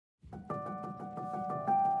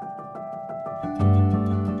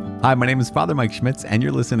Hi, my name is Father Mike Schmitz, and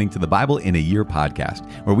you're listening to the Bible in a Year podcast,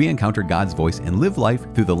 where we encounter God's voice and live life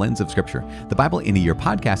through the lens of Scripture. The Bible in a Year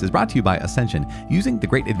podcast is brought to you by Ascension. Using the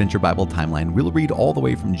Great Adventure Bible timeline, we'll read all the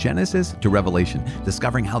way from Genesis to Revelation,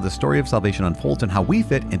 discovering how the story of salvation unfolds and how we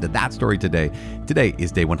fit into that story today. Today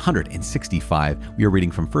is day 165. We are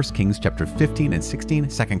reading from 1 Kings chapter 15 and 16,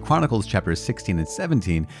 2 Chronicles chapters 16 and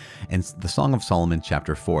 17, and the Song of Solomon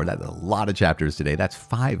chapter 4. That's a lot of chapters today. That's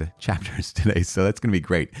 5 chapters today, so that's going to be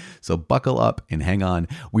great. So buckle up and hang on.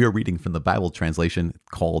 We are reading from the Bible translation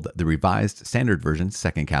called the Revised Standard Version,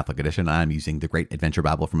 Second Catholic Edition. I'm using the Great Adventure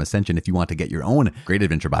Bible from Ascension. If you want to get your own Great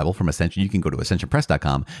Adventure Bible from Ascension, you can go to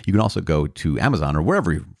ascensionpress.com. You can also go to Amazon or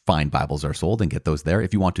wherever fine Bibles are sold and get those there.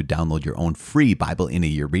 If you want to download your own free Bible in a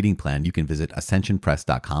Year reading plan, you can visit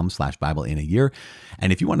ascensionpress.com/Bible in a Year.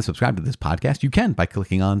 And if you want to subscribe to this podcast, you can by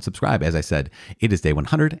clicking on subscribe. As I said, it is day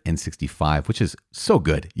 165, which is so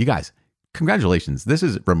good. You guys, congratulations. This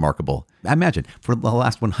is remarkable. Imagine for the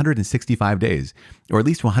last 165 days, or at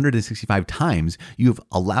least 165 times, you've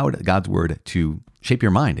allowed God's word to shape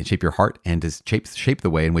your mind and shape your heart and to shape the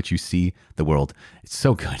way in which you see the world. It's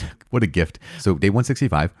so good. What a gift. So day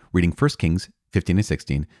 165, reading 1 Kings 15 and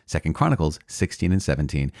 16, 2 Chronicles 16 and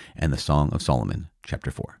 17, and the Song of Solomon, chapter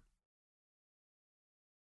 4.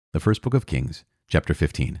 The first book of Kings, chapter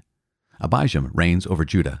 15. Abijam reigns over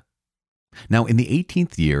Judah. Now in the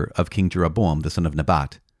 18th year of King Jeroboam the son of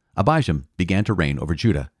Nebat, Abijam began to reign over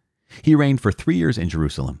Judah. He reigned for 3 years in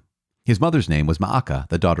Jerusalem. His mother's name was Maacah,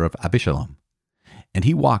 the daughter of Abishalom. And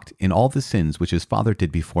he walked in all the sins which his father did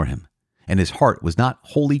before him. And his heart was not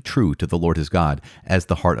wholly true to the Lord his God, as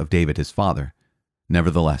the heart of David his father.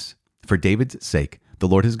 Nevertheless, for David's sake, the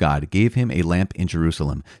Lord his God gave him a lamp in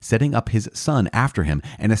Jerusalem, setting up his son after him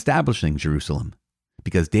and establishing Jerusalem.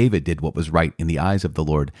 Because David did what was right in the eyes of the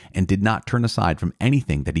Lord, and did not turn aside from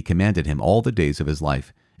anything that he commanded him all the days of his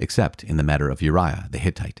life, except in the matter of Uriah the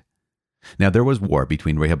Hittite. Now there was war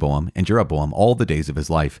between Rehoboam and Jeroboam all the days of his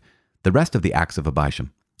life. The rest of the acts of Abijam,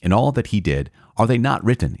 and all that he did, are they not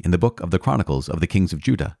written in the book of the Chronicles of the kings of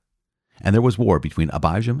Judah? And there was war between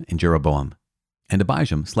Abijam and Jeroboam. And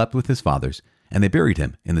Abijam slept with his fathers, and they buried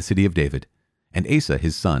him in the city of David. And Asa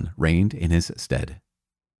his son reigned in his stead.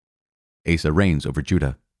 Asa reigns over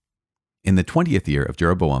Judah. In the 20th year of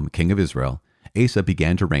Jeroboam, king of Israel, Asa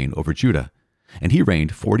began to reign over Judah, and he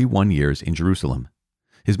reigned 41 years in Jerusalem.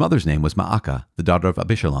 His mother's name was Maacah, the daughter of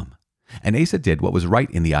Abishalom. And Asa did what was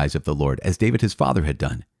right in the eyes of the Lord, as David his father had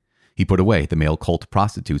done. He put away the male cult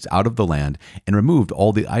prostitutes out of the land and removed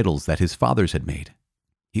all the idols that his fathers had made.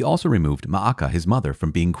 He also removed Maacah his mother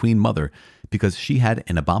from being queen mother, because she had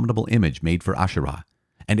an abominable image made for Asherah.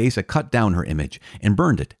 And Asa cut down her image and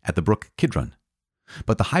burned it at the brook Kidron.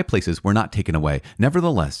 But the high places were not taken away.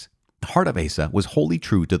 Nevertheless, the heart of Asa was wholly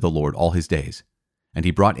true to the Lord all his days. And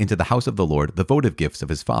he brought into the house of the Lord the votive gifts of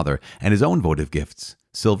his father, and his own votive gifts,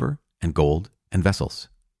 silver and gold and vessels.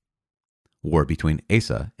 War between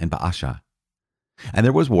Asa and Baasha. And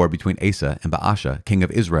there was war between Asa and Baasha, king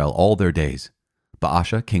of Israel, all their days.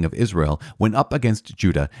 Baasha, king of Israel, went up against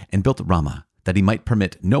Judah and built Ramah, that he might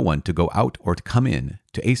permit no one to go out or to come in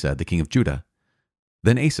to Asa, the king of Judah.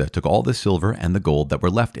 Then Asa took all the silver and the gold that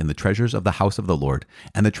were left in the treasures of the house of the Lord,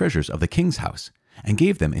 and the treasures of the king's house, and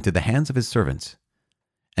gave them into the hands of his servants.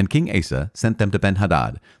 And King Asa sent them to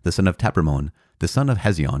Ben-Hadad, the son of Tabrimon, the son of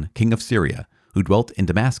Hezion, king of Syria, who dwelt in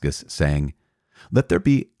Damascus, saying, Let there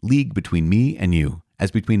be league between me and you,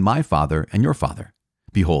 as between my father and your father.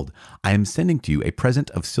 Behold, I am sending to you a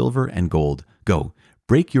present of silver and gold. Go,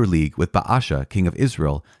 break your league with Baasha, king of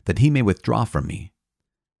Israel, that he may withdraw from me.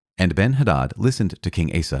 And Ben-Hadad listened to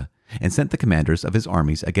King Asa, and sent the commanders of his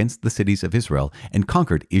armies against the cities of Israel, and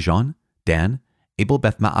conquered Ijon, Dan,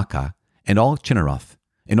 Abel-Beth-Maacah, and all Chinneroth,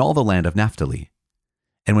 and all the land of Naphtali.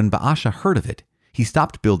 And when Baasha heard of it, he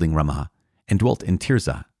stopped building Ramah, and dwelt in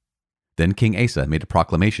Tirzah. Then King Asa made a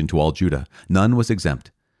proclamation to all Judah, none was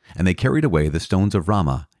exempt, and they carried away the stones of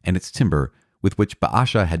Ramah and its timber, with which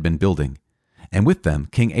Baasha had been building. And with them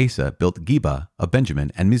King Asa built Geba of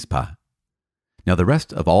Benjamin and Mizpah. Now the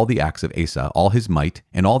rest of all the acts of Asa, all his might,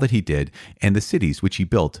 and all that he did, and the cities which he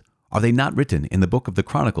built, are they not written in the book of the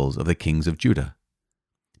Chronicles of the kings of Judah?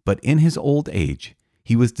 But in his old age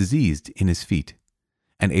he was diseased in his feet.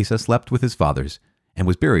 And Asa slept with his fathers, and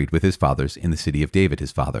was buried with his fathers in the city of David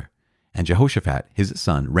his father. And Jehoshaphat his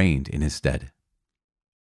son reigned in his stead.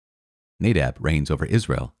 Nadab reigns over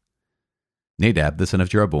Israel. Nadab, the son of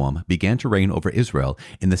Jeroboam, began to reign over Israel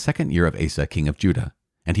in the 2nd year of Asa, king of Judah,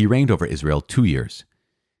 and he reigned over Israel 2 years.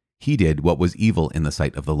 He did what was evil in the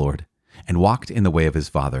sight of the Lord, and walked in the way of his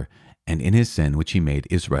father, and in his sin which he made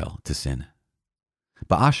Israel to sin.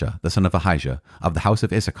 Baasha, the son of Ahijah, of the house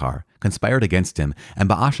of Issachar, conspired against him, and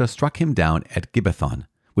Baasha struck him down at Gibbethon,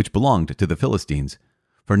 which belonged to the Philistines,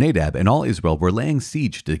 for Nadab and all Israel were laying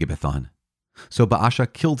siege to Gibbethon. So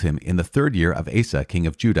Baasha killed him in the 3rd year of Asa, king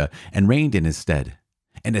of Judah, and reigned in his stead.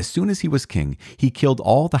 And as soon as he was king, he killed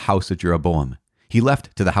all the house of Jeroboam. He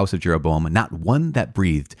left to the house of Jeroboam not one that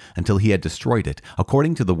breathed until he had destroyed it,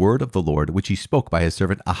 according to the word of the Lord which he spoke by his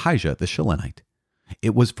servant Ahijah the Shilonite.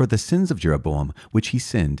 It was for the sins of Jeroboam which he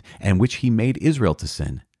sinned, and which he made Israel to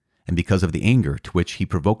sin, and because of the anger to which he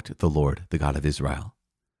provoked the Lord, the God of Israel.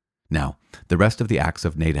 Now, the rest of the acts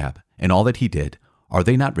of Nadab, and all that he did, are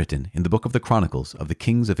they not written in the book of the Chronicles of the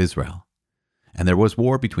kings of Israel? And there was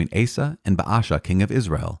war between Asa and Baasha, king of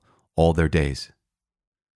Israel, all their days.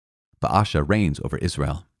 Baasha reigns over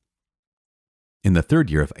Israel. In the 3rd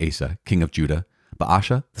year of Asa, king of Judah,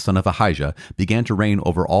 Baasha, the son of Ahijah, began to reign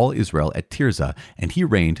over all Israel at Tirzah, and he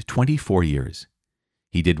reigned 24 years.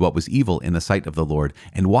 He did what was evil in the sight of the Lord,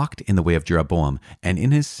 and walked in the way of Jeroboam, and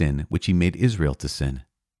in his sin which he made Israel to sin.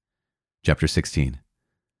 Chapter 16.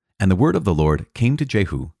 And the word of the Lord came to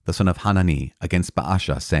Jehu, the son of Hanani, against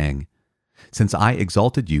Baasha, saying, Since I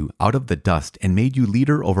exalted you out of the dust and made you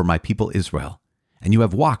leader over my people Israel, and you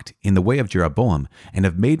have walked in the way of Jeroboam, and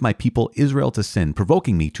have made my people Israel to sin,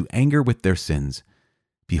 provoking me to anger with their sins,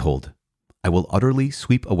 behold, I will utterly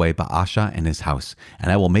sweep away Baasha and his house,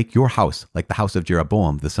 and I will make your house like the house of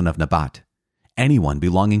Jeroboam the son of Nebat. Anyone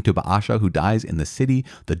belonging to Baasha who dies in the city,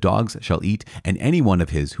 the dogs shall eat, and any one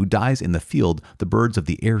of his who dies in the field, the birds of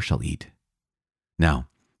the air shall eat. Now,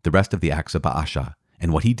 the rest of the acts of Baasha,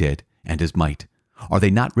 and what he did, and his might, are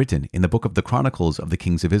they not written in the book of the Chronicles of the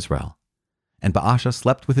kings of Israel? And Baasha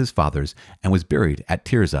slept with his fathers, and was buried at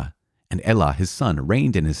Tirzah, and Elah his son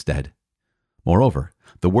reigned in his stead. Moreover,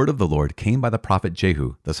 the word of the Lord came by the prophet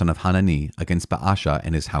Jehu, the son of Hanani, against Baasha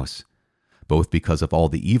and his house, both because of all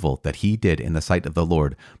the evil that he did in the sight of the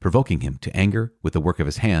Lord, provoking him to anger with the work of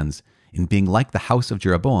his hands, in being like the house of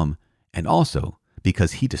Jeroboam, and also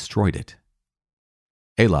because he destroyed it.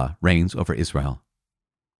 Elah reigns over Israel.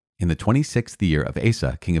 In the 26th year of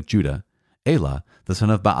Asa, king of Judah, Elah, the son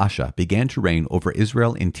of Baasha, began to reign over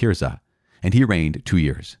Israel in Tirzah, and he reigned 2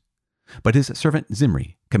 years. But his servant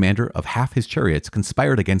Zimri, commander of half his chariots,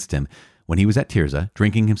 conspired against him when he was at Tirzah,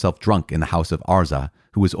 drinking himself drunk in the house of Arza,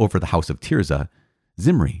 who was over the house of Tirzah.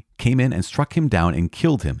 Zimri came in and struck him down and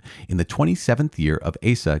killed him in the 27th year of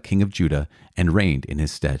Asa, king of Judah, and reigned in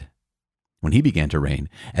his stead. When he began to reign,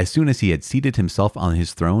 as soon as he had seated himself on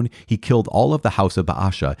his throne, he killed all of the house of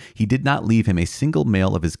Baasha. He did not leave him a single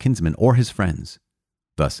male of his kinsmen or his friends.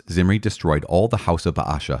 Thus Zimri destroyed all the house of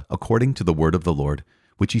Baasha, according to the word of the Lord,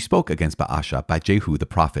 which he spoke against Baasha by Jehu the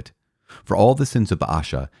prophet, for all the sins of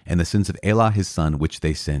Baasha and the sins of Elah his son which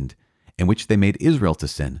they sinned, and which they made Israel to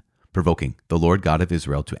sin, provoking the Lord God of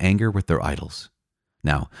Israel to anger with their idols.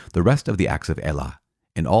 Now the rest of the acts of Elah,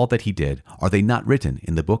 and all that he did, are they not written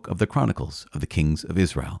in the book of the Chronicles of the kings of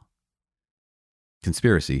Israel?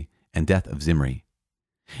 Conspiracy and death of Zimri.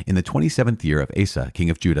 In the 27th year of Asa, king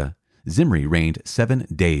of Judah, Zimri reigned 7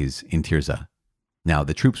 days in Tirzah. Now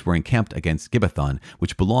the troops were encamped against Gibbethon,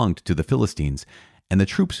 which belonged to the Philistines, and the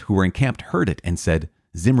troops who were encamped heard it and said,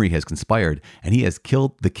 Zimri has conspired, and he has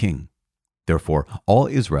killed the king. Therefore all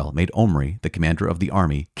Israel made Omri, the commander of the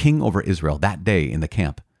army, king over Israel that day in the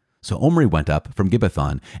camp. So Omri went up from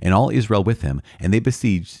Gibbethon, and all Israel with him, and they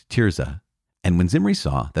besieged Tirzah. And when Zimri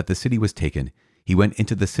saw that the city was taken, he went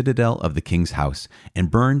into the citadel of the king's house,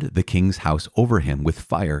 and burned the king's house over him with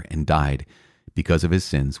fire, and died, because of his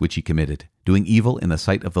sins which he committed, doing evil in the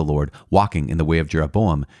sight of the Lord, walking in the way of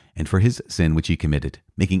Jeroboam, and for his sin which he committed,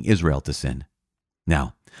 making Israel to sin.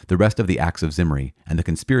 Now, the rest of the acts of Zimri, and the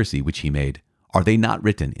conspiracy which he made, are they not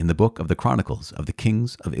written in the book of the Chronicles of the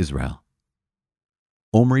kings of Israel?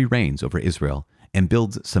 Omri reigns over Israel, and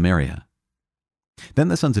builds Samaria. Then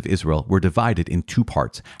the sons of Israel were divided in 2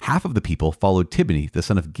 parts. Half of the people followed Tibni, the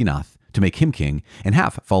son of Ginath, to make him king, and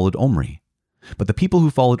half followed Omri. But the people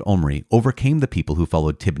who followed Omri overcame the people who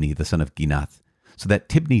followed Tibni, the son of Ginath, so that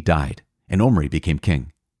Tibni died, and Omri became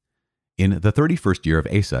king. In the 31st year of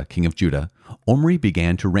Asa, king of Judah, Omri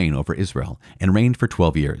began to reign over Israel, and reigned for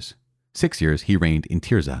 12 years. 6 years he reigned in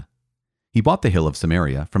Tirzah. He bought the hill of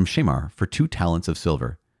Samaria from Shemar for 2 talents of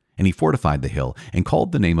silver, and he fortified the hill, and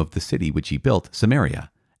called the name of the city which he built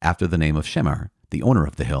Samaria, after the name of Shemar, the owner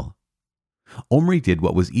of the hill. Omri did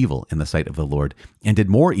what was evil in the sight of the Lord, and did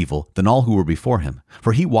more evil than all who were before him,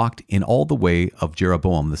 for he walked in all the way of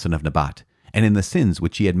Jeroboam the son of Nebat, and in the sins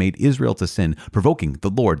which he had made Israel to sin, provoking the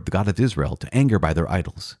Lord, the God of Israel, to anger by their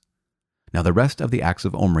idols. Now the rest of the acts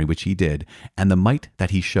of Omri which he did, and the might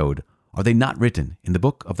that he showed, Are they not written in the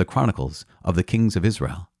book of the Chronicles of the kings of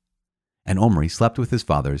Israel? And Omri slept with his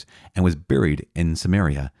fathers and was buried in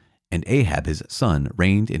Samaria, and Ahab his son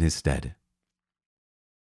reigned in his stead.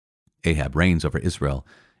 Ahab reigns over Israel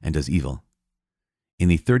and does evil. In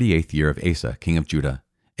the 38th year of Asa, king of Judah,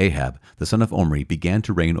 Ahab, the son of Omri, began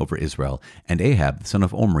to reign over Israel, and Ahab, the son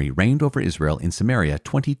of Omri, reigned over Israel in Samaria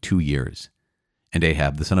 22 years. And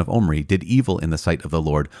Ahab, the son of Omri, did evil in the sight of the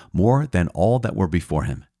Lord more than all that were before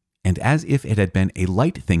him. And as if it had been a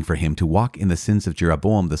light thing for him to walk in the sins of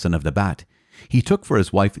Jeroboam the son of Nebat, he took for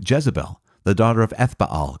his wife Jezebel, the daughter of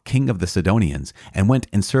Ethbaal, king of the Sidonians, and went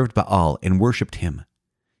and served Baal and worshipped him.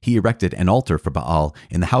 He erected an altar for Baal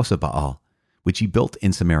in the house of Baal, which he built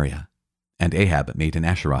in Samaria. And Ahab made an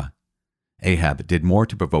Asherah. Ahab did more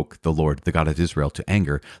to provoke the Lord, the God of Israel, to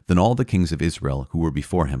anger than all the kings of Israel who were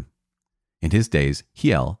before him. In his days,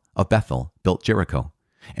 Hiel of Bethel built Jericho,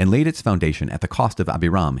 and laid its foundation at the cost of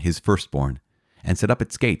Abiram his firstborn, and set up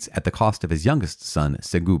its gates at the cost of his youngest son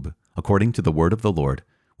Segub, according to the word of the Lord,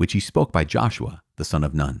 which he spoke by Joshua the son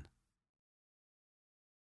of Nun.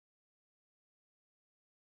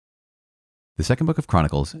 The second book of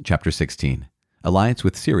Chronicles, chapter 16. Alliance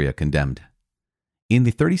with Syria condemned. In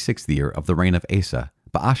the 36th year of the reign of Asa,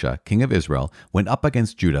 Baasha, king of Israel, went up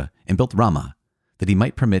against Judah and built Ramah, that he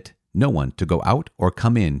might permit no one to go out or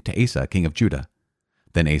come in to Asa, king of Judah.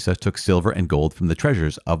 Then Asa took silver and gold from the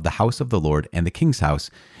treasures of the house of the Lord and the king's house,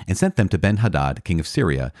 and sent them to Ben-Hadad, king of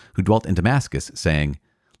Syria, who dwelt in Damascus, saying,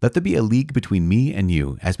 Let there be a league between me and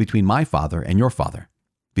you, as between my father and your father.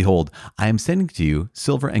 Behold, I am sending to you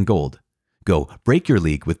silver and gold. Go, break your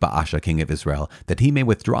league with Baasha, king of Israel, that he may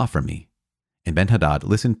withdraw from me. And Ben-Hadad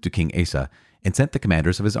listened to King Asa, and sent the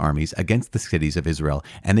commanders of his armies against the cities of Israel,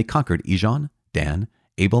 and they conquered Ijon, Dan,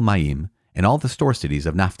 Abel-Maim, and all the store cities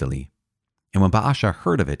of Naphtali. And when Baasha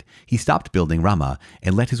heard of it, he stopped building Ramah,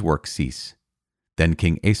 and let his work cease. Then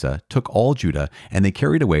King Asa took all Judah, and they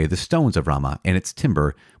carried away the stones of Ramah and its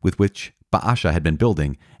timber, with which Baasha had been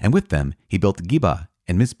building, and with them he built Geba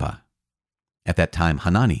and Mizpah. At that time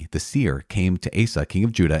Hanani the seer came to Asa king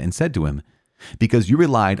of Judah, and said to him, Because you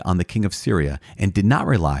relied on the king of Syria, and did not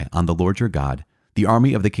rely on the Lord your God, the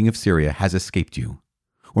army of the king of Syria has escaped you.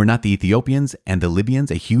 Were not the Ethiopians and the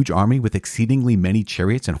Libyans a huge army with exceedingly many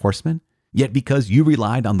chariots and horsemen? Yet because you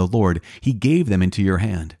relied on the Lord, he gave them into your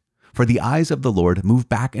hand. For the eyes of the Lord move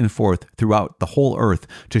back and forth throughout the whole earth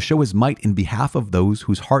to show his might in behalf of those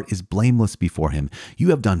whose heart is blameless before him.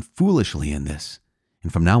 You have done foolishly in this,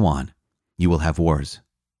 and from now on you will have wars.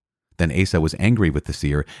 Then Asa was angry with the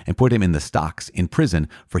seer, and put him in the stocks in prison,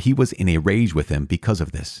 for he was in a rage with him because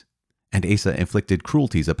of this. And Asa inflicted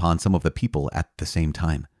cruelties upon some of the people at the same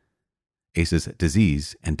time. Asa's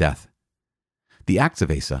disease and death. The acts of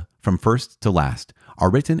Asa, from first to last, are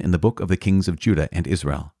written in the book of the kings of Judah and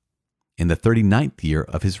Israel. In the 39th year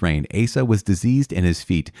of his reign, Asa was diseased in his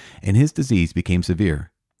feet, and his disease became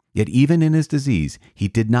severe. Yet even in his disease he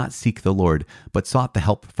did not seek the Lord, but sought the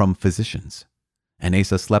help from physicians. And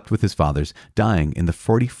Asa slept with his fathers, dying in the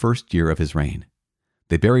 41st year of his reign.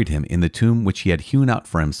 They buried him in the tomb which he had hewn out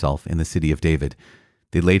for himself in the city of David.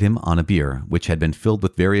 They laid him on a bier, which had been filled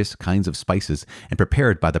with various kinds of spices and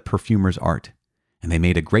prepared by the perfumer's art, and they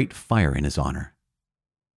made a great fire in his honor.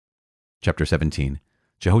 Chapter 17.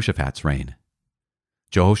 Jehoshaphat's reign.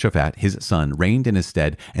 Jehoshaphat, his son, reigned in his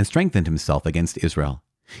stead and strengthened himself against Israel.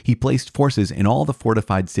 He placed forces in all the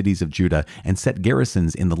fortified cities of Judah, and set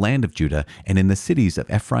garrisons in the land of Judah and in the cities of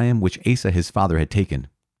Ephraim which Asa his father had taken.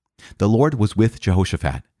 The Lord was with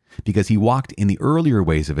Jehoshaphat, because he walked in the earlier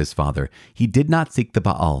ways of his father. He did not seek the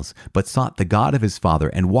Baals, but sought the God of his father,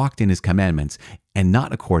 and walked in his commandments, and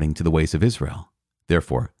not according to the ways of Israel.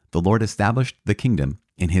 Therefore the Lord established the kingdom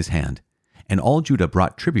in his hand, and all Judah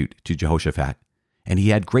brought tribute to Jehoshaphat, and he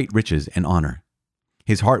had great riches and honor.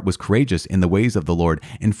 His heart was courageous in the ways of the Lord,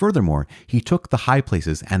 and furthermore he took the high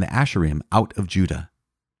places and the Asherim out of Judah.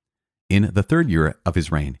 In the 3rd year of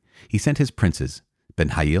his reign he sent his princes,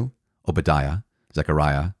 Ben-Hail, Obadiah,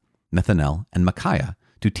 Zechariah, Nethanel, and Micaiah,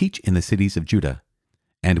 to teach in the cities of Judah,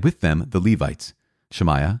 and with them the Levites,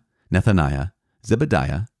 Shemaiah, Nethaniah,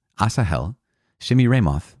 Zebediah, Asahel,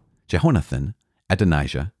 Shemiramoth, Jehonathan,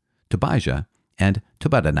 Adonijah, Tobijah, and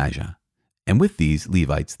Tobadonijah, and with these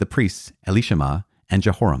Levites the priests Elishama and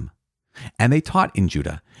Jehoram. And they taught in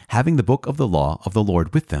Judah, having the book of the law of the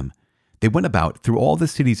Lord with them. They went about through all the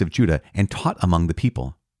cities of Judah and taught among the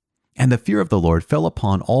people. And the fear of the Lord fell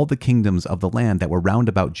upon all the kingdoms of the land that were round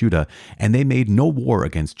about Judah, and they made no war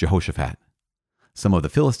against Jehoshaphat. Some of the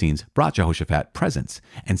Philistines brought Jehoshaphat presents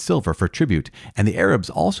and silver for tribute, and the Arabs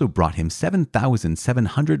also brought him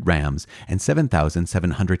 7,700 rams and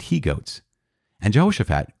 7,700 he-goats. And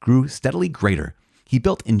Jehoshaphat grew steadily greater. He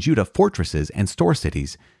built in Judah fortresses and store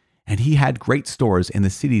cities, and he had great stores in the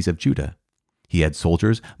cities of Judah. He had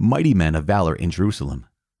soldiers, mighty men of valor in Jerusalem.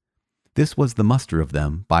 This was the muster of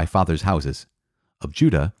them by fathers' houses. Of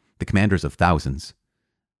Judah, the commanders of thousands.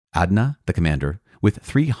 Adnah, the commander, with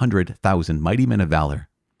 300,000 mighty men of valor.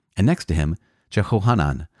 And next to him,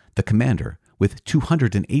 Jehohanan, the commander, with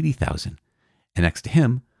 280,000. And next to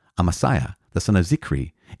him, Amasiah, the son of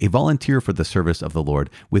Zichri, a volunteer for the service of the Lord,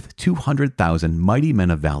 with 200,000 mighty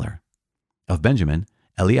men of valor. Of Benjamin,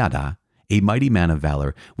 Eliada, a mighty man of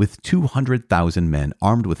valor, with 200,000 men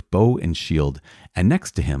armed with bow and shield, and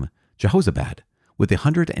next to him, Jehozabad, with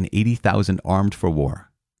 180,000 armed for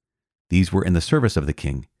war. These were in the service of the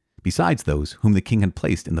king, besides those whom the king had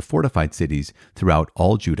placed in the fortified cities throughout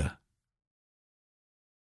all Judah.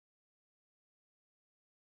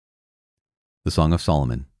 The Song of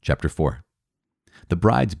Solomon, chapter 4. The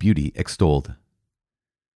bride's beauty extolled.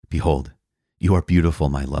 Behold, you are beautiful,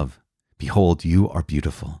 my love. Behold, you are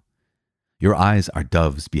beautiful. Your eyes are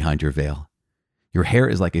doves behind your veil. Your hair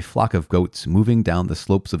is like a flock of goats moving down the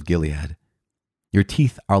slopes of Gilead. Your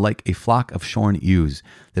teeth are like a flock of shorn ewes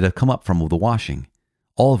that have come up from the washing,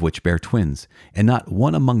 all of which bear twins, and not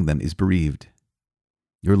one among them is bereaved.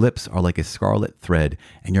 Your lips are like a scarlet thread,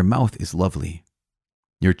 and your mouth is lovely.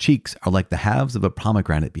 Your cheeks are like the halves of a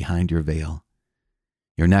pomegranate behind your veil.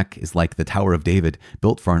 Your neck is like the Tower of David,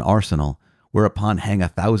 built for an arsenal, whereupon hang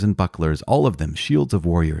 1,000 bucklers, all of them shields of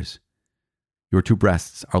warriors. Your two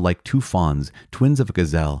breasts are like two fawns, twins of a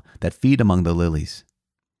gazelle, that feed among the lilies.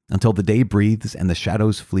 Until the day breathes and the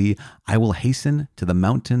shadows flee, I will hasten to the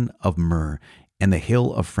mountain of myrrh and the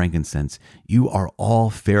hill of frankincense. You are all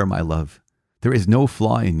fair, my love. There is no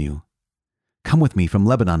flaw in you. Come with me from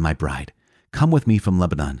Lebanon, my bride. Come with me from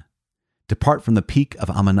Lebanon. Depart from the peak of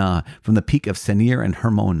Amanah, from the peak of Senir and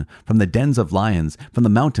Hermon, from the dens of lions, from the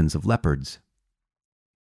mountains of leopards.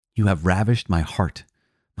 You have ravished my heart,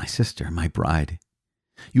 my sister, my bride.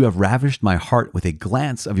 You have ravished my heart with a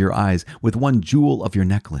glance of your eyes, with one jewel of your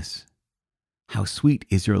necklace. How sweet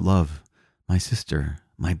is your love, my sister,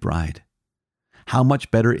 my bride. How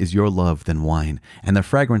much better is your love than wine, and the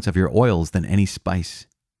fragrance of your oils than any spice.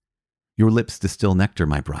 Your lips distill nectar,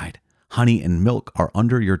 my bride. Honey and milk are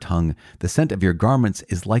under your tongue. The scent of your garments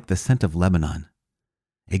is like the scent of Lebanon.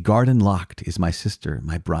 A garden locked is my sister,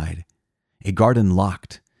 my bride. A garden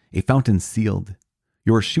locked, a fountain sealed.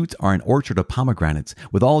 Your shoots are an orchard of pomegranates,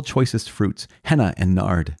 with all choicest fruits, henna and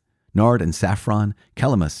nard and saffron,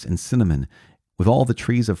 calamus and cinnamon, with all the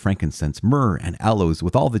trees of frankincense, myrrh and aloes,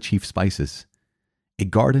 with all the chief spices. A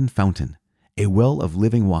garden fountain, a well of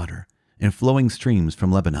living water, and flowing streams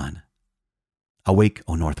from Lebanon. Awake,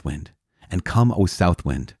 O north wind, and come, O south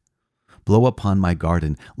wind. Blow upon my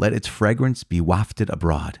garden, let its fragrance be wafted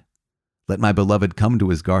abroad. Let my beloved come to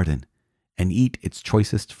his garden, and eat its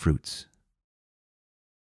choicest fruits.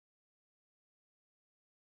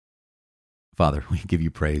 Father, we give you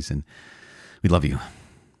praise, and we love you.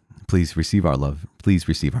 Please receive our love. Please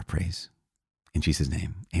receive our praise. In Jesus'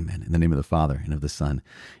 name, amen. In the name of the Father, and of the Son,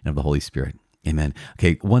 and of the Holy Spirit. Amen.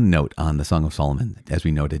 Okay, one note on the Song of Solomon. As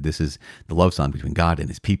we noted, this is the love song between God and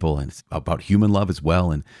his people, and it's about human love as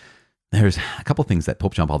well. And there's a couple things that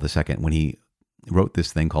Pope John Paul II, when he wrote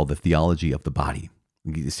this thing called the Theology of the Body,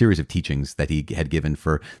 a series of teachings that he had given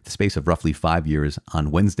for the space of roughly 5 years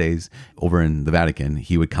on Wednesdays over in the Vatican.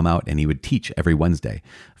 He would come out and he would teach every Wednesday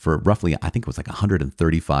for roughly, I think it was like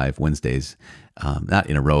 135 Wednesdays, not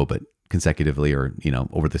in a row, but consecutively, or,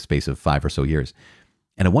 over the space of 5 or so years.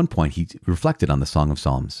 And at one point, he reflected on the Song of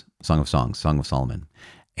Songs, Song of Solomon.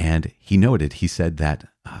 And he said that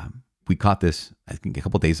we caught this, I think, a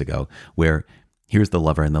couple of days ago, where here's the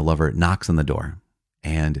lover, and the lover knocks on the door.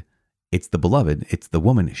 And it's the beloved, it's the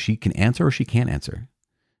woman. She can answer or she can't answer.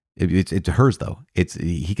 It's hers, though.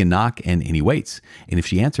 He can knock and he waits. And if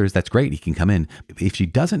she answers, that's great. He can come in. If she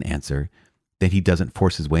doesn't answer, then he doesn't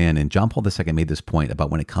force his way in. And John Paul II made this point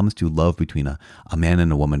about when it comes to love between a man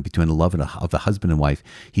and a woman, between the love of a husband and wife,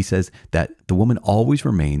 he says that the woman always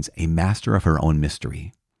remains a master of her own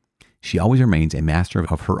mystery. She always remains a master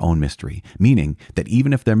of her own mystery, meaning that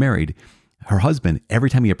even if they're married, her husband,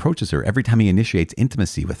 every time he approaches her, every time he initiates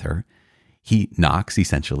intimacy with her, he knocks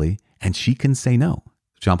essentially, and she can say no.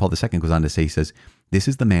 John Paul II goes on to say, he says, this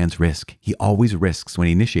is the man's risk. He always risks when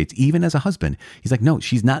he initiates, even as a husband. He's like, no,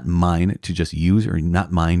 she's not mine to just use, or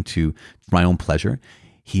not mine for my own pleasure.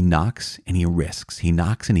 He knocks and he risks. He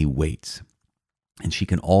knocks and he waits. And she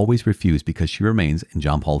can always refuse because she remains, in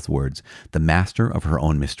John Paul's words, the master of her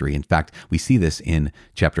own mystery. In fact, we see this in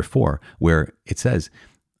chapter 4, where it says,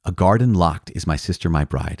 a garden locked is my sister, my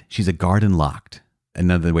bride. She's a garden locked.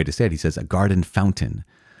 Another way to say it, he says, a garden fountain,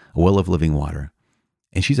 a well of living water.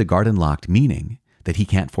 And she's a garden locked, meaning that he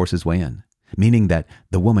can't force his way in, meaning that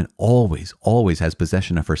the woman always, always has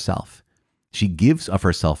possession of herself. She gives of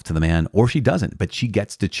herself to the man, or she doesn't, but she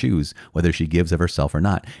gets to choose whether she gives of herself or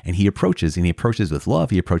not. And he approaches with love.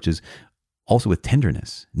 He approaches also with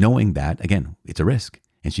tenderness, knowing that, again, it's a risk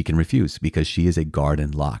and she can refuse because she is a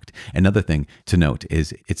garden locked. Another thing to note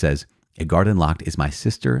is it says, a garden locked is my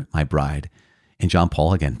sister, my bride. And John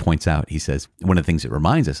Paul, again, points out, he says, one of the things it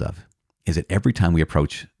reminds us of is that every time we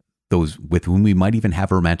approach those with whom we might even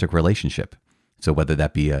have a romantic relationship, so whether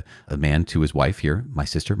that be a man to his wife here, my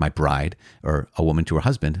sister, my bride, or a woman to her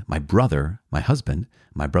husband, my brother, my husband,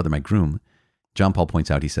 my brother, my groom, John Paul points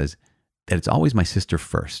out, he says, that it's always my sister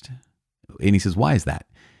first. And he says, why is that?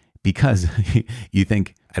 Because you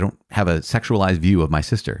think, I don't have a sexualized view of my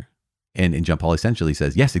sister. And John Paul essentially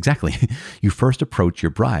says, yes, exactly. You first approach your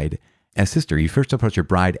bride as sister. You first approach your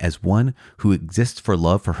bride as one who exists for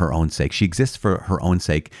love for her own sake. She exists for her own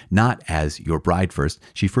sake, not as your bride first.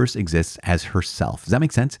 She first exists as herself. Does that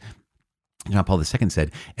make sense? John Paul II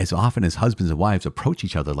said, as often as husbands and wives approach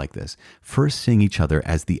each other like this, first seeing each other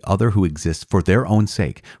as the other who exists for their own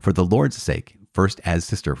sake, for the Lord's sake, first as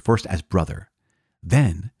sister, first as brother,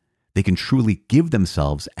 then they can truly give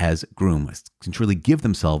themselves as groom, can truly give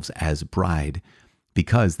themselves as bride,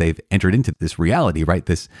 because they've entered into this reality, right?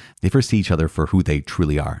 They first see each other for who they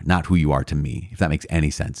truly are, not who you are to me, if that makes any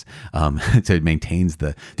sense. So it maintains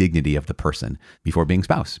the dignity of the person before being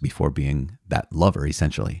spouse, before being that lover,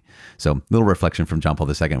 essentially. So a little reflection from John Paul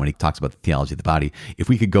II when he talks about the theology of the body. If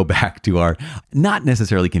we could go back to our not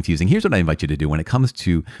necessarily confusing, here's what I invite you to do when it comes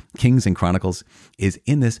to Kings and Chronicles is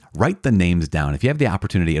in this, write the names down. If you have the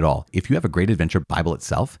opportunity at all, if you have a Great Adventure Bible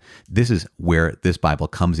itself, this is where this Bible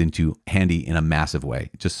comes into handy in a massive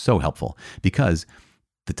way. Just so helpful because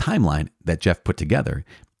the timeline that Jeff put together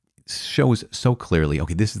shows so clearly,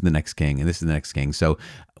 okay, this is the next king and this is the next king. So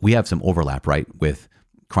we have some overlap, right? With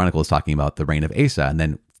Chronicles talking about the reign of Asa and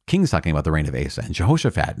then Kings talking about the reign of Asa and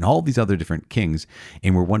Jehoshaphat and all these other different kings.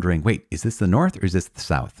 And we're wondering, wait, is this the north or is this the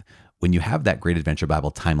south? When you have that Great Adventure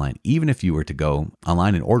Bible timeline, even if you were to go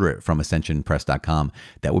online and order it from ascensionpress.com,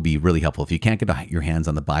 that would be really helpful. If you can't get your hands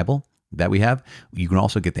on the Bible that we have, you can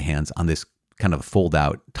also get the hands on this kind of fold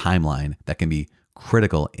out timeline that can be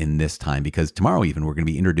critical in this time, because tomorrow even we're going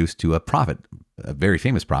to be introduced to a prophet, a very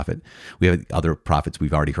famous prophet. We have other prophets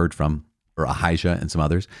we've already heard from, or Ahijah and some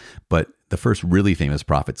others, but the first really famous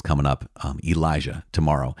prophet's coming up, Elijah,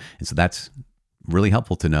 tomorrow. And so that's really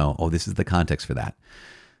helpful to know, oh, this is the context for that.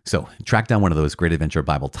 So track down one of those Great Adventure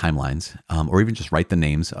Bible timelines, or even just write the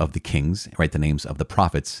names of the kings, write the names of the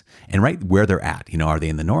prophets, and write where they're at. You know, are they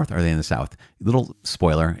in the north? Are they in the south? Little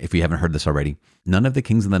spoiler, if you haven't heard this already, none of the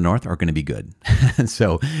kings in the north are going to be good.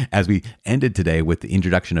 So as we ended today with the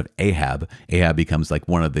introduction of Ahab becomes like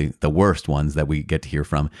one of the worst ones that we get to hear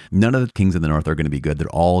from. None of the kings in the north are going to be good. They're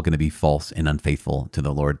all going to be false and unfaithful to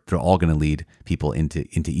the Lord. They're all going to lead people into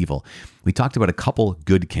evil. We talked about a couple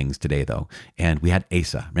good kings today, though, and we had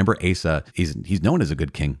Asa. Remember Asa, he's known as a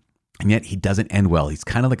good king, and yet he doesn't end well. He's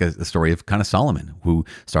kind of like a story of kind of Solomon, who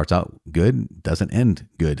starts out good, doesn't end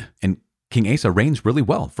good. And King Asa reigns really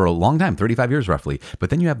well for a long time, 35 years roughly.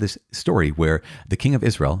 But then you have this story where the king of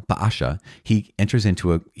Israel, Baasha, he enters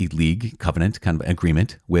into a league, covenant, kind of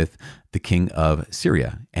agreement with the king of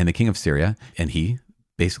Syria. And the king of Syria and he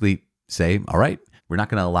basically say, all right, we're not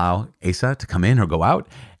going to allow Asa to come in or go out.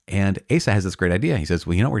 And Asa has this great idea. He says,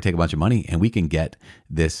 well, you know, we're going to take a bunch of money and we can get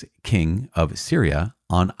this king of Syria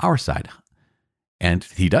on our side. And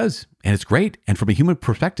he does. And it's great. And from a human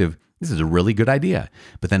perspective, this is a really good idea.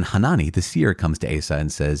 But then Hanani, the seer, comes to Asa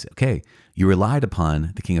and says, okay, you relied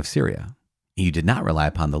upon the king of Syria. And you did not rely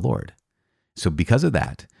upon the Lord. So because of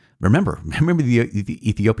that, remember the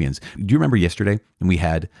Ethiopians. Do you remember yesterday when we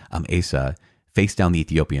had Asa face down the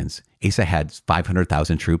Ethiopians? Asa had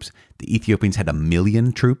 500,000 troops. The Ethiopians had 1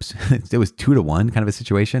 million troops. It was 2-1 kind of a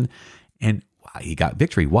situation. And he got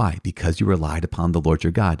victory. Why? Because you relied upon the Lord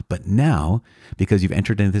your God. But now, because you've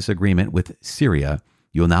entered into this agreement with Syria,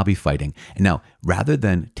 you'll now be fighting. And now, rather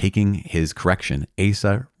than taking his correction,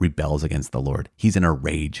 Asa rebels against the Lord. He's in a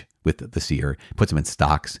rage with the seer, puts him in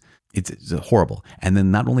stocks. It's horrible. And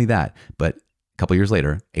then not only that, but a couple years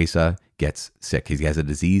later, Asa gets sick. He has a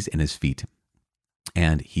disease in his feet.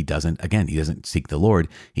 And he doesn't seek the Lord.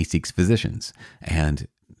 He seeks physicians. And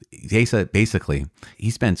Asa, basically, he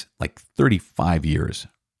spent like 35 years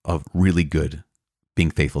of really good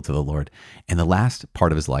being faithful to the Lord. And the last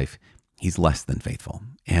part of his life, he's less than faithful.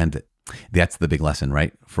 And That's the big lesson,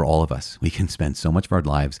 right? For all of us. We can spend so much of our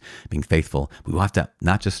lives being faithful. We have to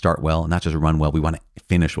not just start well, not just run well. We want to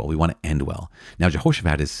finish well. We want to end well. Now,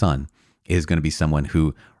 Jehoshaphat, his son, is going to be someone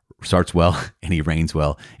who starts well and he reigns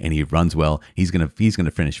well and he runs well. He's going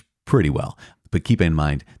to finish pretty well. But keep in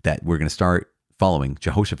mind that we're going to start following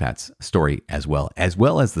Jehoshaphat's story as well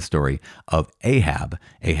as the story of Ahab,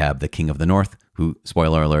 the king of the north, who,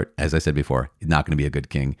 spoiler alert, as I said before, is not going to be a good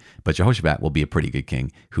king, but Jehoshaphat will be a pretty good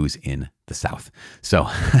king who's in the south. So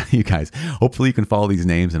you guys, hopefully you can follow these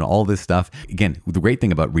names and all this stuff. Again, the great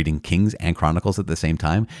thing about reading Kings and Chronicles at the same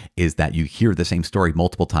time is that you hear the same story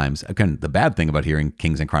multiple times. Again, the bad thing about hearing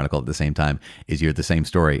Kings and Chronicles at the same time is you hear the same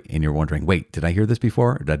story and you're wondering, wait, did I hear this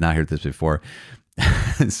before? Or did I not hear this before?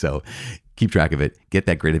 So keep track of it, get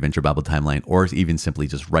that Great Adventure Bible timeline, or even simply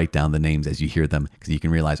just write down the names as you hear them, because you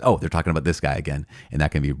can realize, oh, they're talking about this guy again. And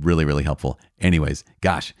that can be really, really helpful. Anyways,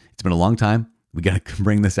 gosh, it's been a long time. We got to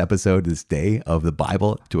bring this episode, this day of the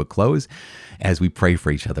Bible, to a close as we pray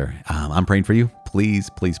for each other. I'm praying for you. Please,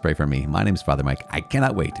 please pray for me. My name is Father Mike. I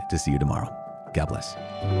cannot wait to see you tomorrow. God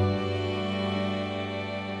bless.